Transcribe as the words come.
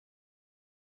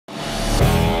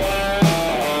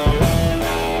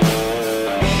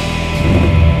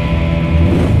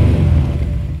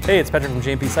Hey, it's Patrick from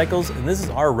JMP Cycles, and this is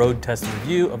our road test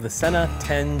review of the Sena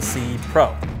 10c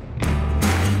Pro.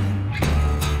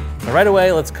 Now right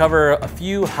away, let's cover a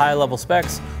few high-level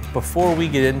specs before we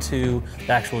get into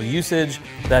the actual usage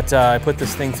that I put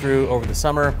this thing through over the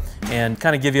summer and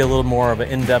kind of give you a little more of an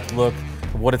in-depth look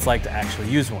of what it's like to actually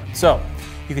use one. So,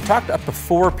 you can talk to up to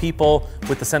 4 people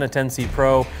with the Sena 10c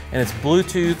Pro, and it's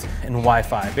Bluetooth and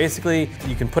Wi-Fi. Basically,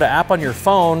 you can put an app on your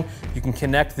phone, you can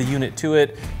connect the unit to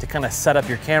it to kind of set up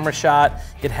your camera shot.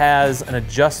 It has an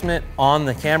adjustment on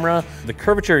the camera. The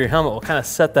curvature of your helmet will kind of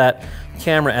set that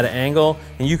camera at an angle,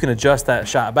 and you can adjust that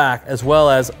shot back as well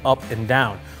as up and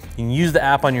down. You can use the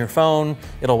app on your phone,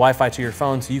 it'll Wi-Fi to your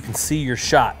phone so you can see your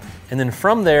shot. And then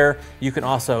from there, you can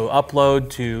also upload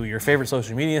to your favorite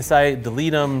social media site,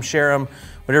 delete them, share them,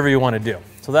 whatever you want to do.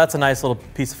 So that's a nice little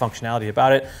piece of functionality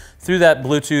about it. Through that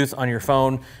Bluetooth on your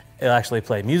phone, it'll actually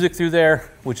play music through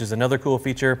there, which is another cool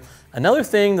feature. Another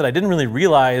thing that I didn't really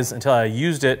realize until I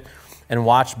used it and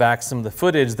watched back some of the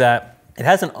footage, that it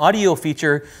has an audio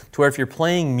feature to where if you're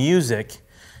playing music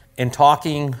and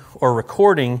talking or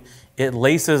recording, it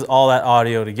laces all that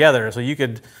audio together. So you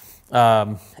could,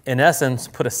 in essence,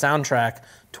 put a soundtrack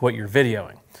to what you're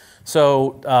videoing.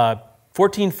 So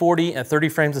 1440 at 30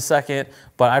 frames a second,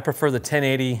 but I prefer the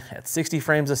 1080 at 60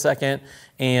 frames a second.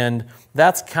 And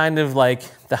that's kind of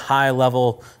like the high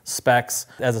level specs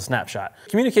as a snapshot.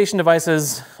 Communication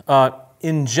devices,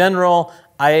 in general,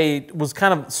 I was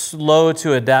kind of slow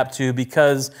to adapt to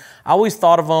because I always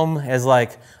thought of them as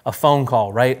like a phone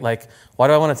call, right? Like, why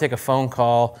do I want to take a phone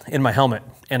call in my helmet?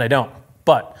 And I don't.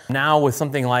 But now with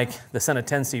something like the Sena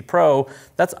 10c Pro,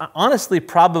 that's honestly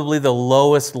probably the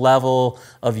lowest level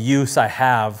of use I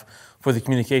have for the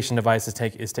communication device is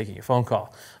taking a phone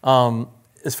call.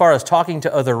 As far as talking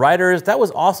to other riders, that was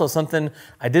also something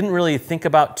I didn't really think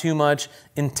about too much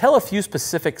until a few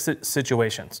specific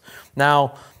situations.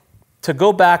 Now, to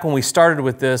go back when we started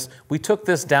with this, we took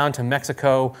this down to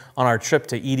Mexico on our trip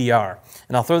to EDR.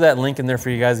 And I'll throw that link in there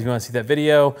for you guys if you want to see that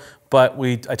video. But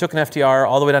I took an FTR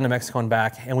all the way down to Mexico and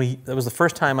back, and that was the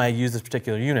first time I used this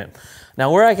particular unit.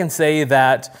 Now, where I can say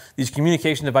that these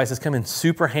communication devices come in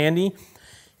super handy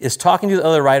is talking to the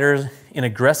other riders in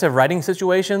aggressive riding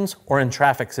situations or in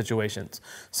traffic situations.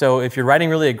 So if you're riding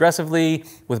really aggressively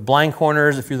with blind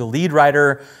corners, if you're the lead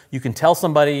rider, you can tell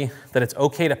somebody that it's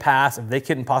okay to pass if they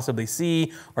couldn't possibly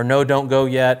see, or no, don't go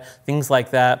yet, things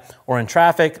like that. Or in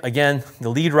traffic, again, the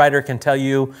lead rider can tell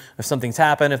you if something's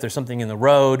happened, if there's something in the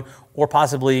road, or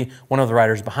possibly one of the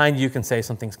riders behind you can say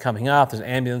something's coming up, there's an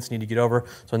ambulance, you need to get over.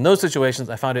 So in those situations,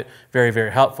 I found it very,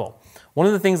 very helpful. One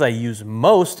of the things I use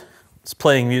most is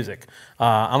playing music.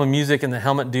 I'm a music in the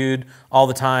helmet dude all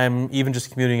the time, even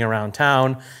just commuting around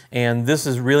town, and this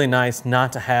is really nice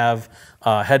not to have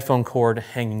a headphone cord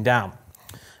hanging down.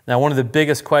 Now, one of the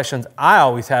biggest questions I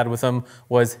always had with them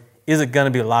was, is it going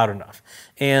to be loud enough?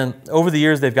 And over the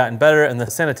years, they've gotten better, and the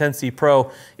Sena 10c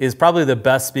Pro is probably the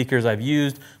best speakers I've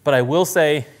used, but I will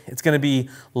say it's going to be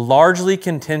largely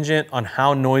contingent on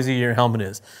how noisy your helmet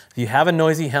is. If you have a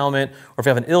noisy helmet, or if you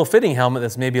have an ill-fitting helmet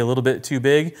that's maybe a little bit too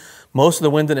big, most of the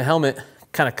wind in the helmet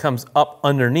kind of comes up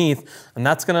underneath, and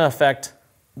that's going to affect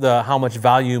how much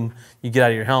volume you get out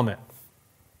of your helmet.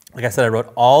 Like I said, I rode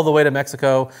all the way to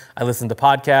Mexico. I listened to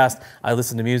podcasts, I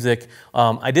listened to music.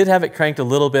 I did have it cranked a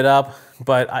little bit up,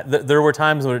 but there were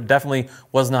times where it definitely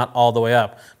was not all the way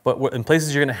up. But in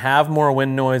places you're gonna have more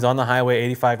wind noise on the highway,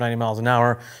 85, 90 miles an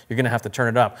hour, you're gonna have to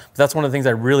turn it up. But that's one of the things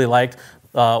I really liked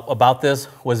about this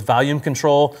was volume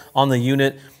control on the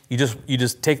unit. You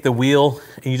just take the wheel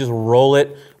and you just roll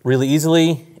it really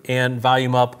easily, and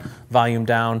volume up, volume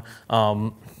down.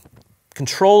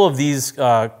 Control of these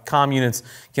comm units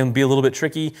can be a little bit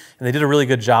tricky, and they did a really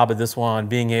good job at this one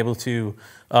being able to,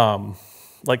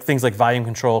 like things like volume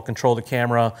control the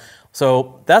camera.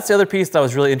 So that's the other piece that I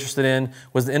was really interested in,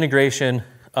 was the integration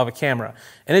of a camera.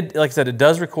 And like I said, it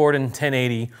does record in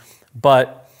 1080,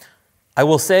 but I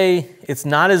will say it's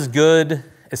not as good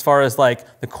as far as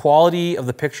like the quality of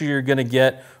the picture you're gonna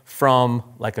get from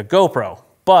like a GoPro.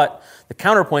 But the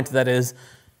counterpoint to that is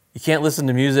you can't listen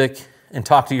to music and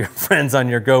talk to your friends on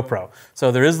your GoPro.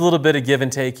 So there is a little bit of give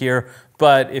and take here,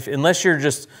 but unless you're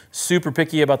just super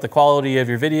picky about the quality of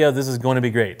your video, this is going to be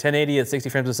great. 1080 at 60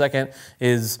 frames a second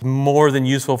is more than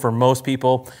useful for most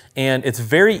people, and it's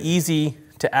very easy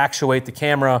to actuate the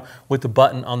camera with the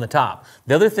button on the top.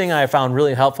 The other thing I found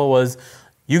really helpful was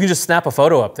you can just snap a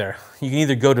photo up there. You can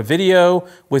either go to video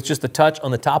with just a touch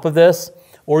on the top of this,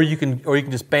 or you can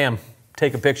just bam,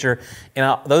 take a picture. And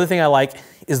the other thing I like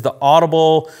is the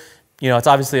audible, you know, it's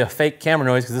obviously a fake camera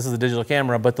noise because this is a digital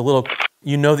camera, but the little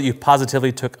you know that you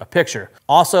positively took a picture.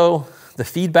 Also, the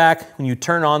feedback when you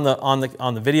turn on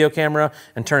the video camera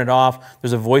and turn it off,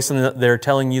 there's a voice in there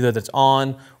telling you that it's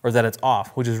on or that it's off,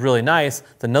 which is really nice.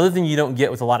 Another thing you don't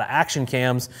get with a lot of action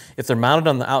cams, if they're mounted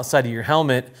on the outside of your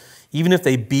helmet, even if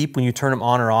they beep when you turn them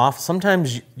on or off,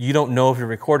 sometimes you don't know if you're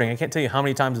recording. I can't tell you how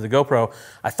many times with the GoPro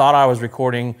I thought I was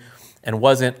recording and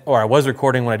wasn't, or I was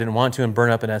recording when I didn't want to and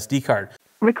burn up an SD card.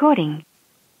 Recording.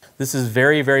 This is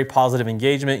very, very positive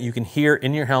engagement. You can hear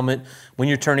in your helmet when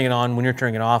you're turning it on, when you're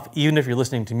turning it off. Even if you're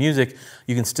listening to music,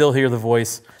 you can still hear the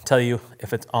voice tell you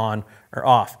if it's on or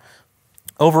off.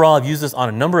 Overall, I've used this on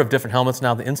a number of different helmets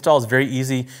now. The install is very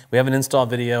easy. We have an install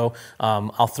video.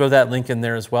 I'll throw that link in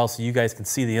there as well so you guys can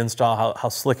see the install, how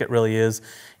slick it really is.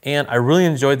 And I really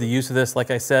enjoyed the use of this.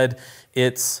 Like I said,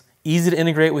 it's easy to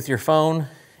integrate with your phone.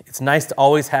 It's nice to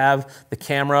always have the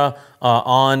camera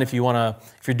on if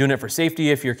you're doing it for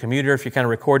safety, if you're a commuter, if you're kind of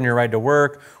recording your ride to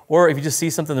work, or if you just see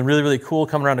something really, really cool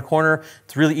coming around the corner.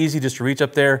 It's really easy just to reach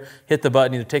up there, hit the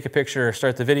button, either take a picture or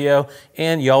start the video,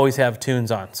 and you always have tunes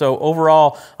on. So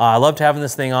overall, I loved having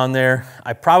this thing on there.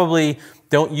 I probably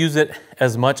don't use it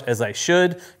as much as I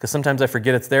should, because sometimes I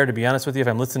forget it's there, to be honest with you. If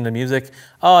I'm listening to music,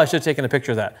 oh, I should have taken a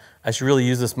picture of that. I should really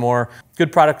use this more.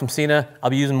 Good product from Sena. I'll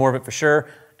be using more of it for sure.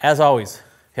 As always,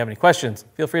 if you have any questions,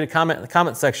 feel free to comment in the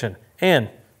comment section, and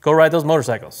go ride those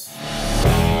motorcycles.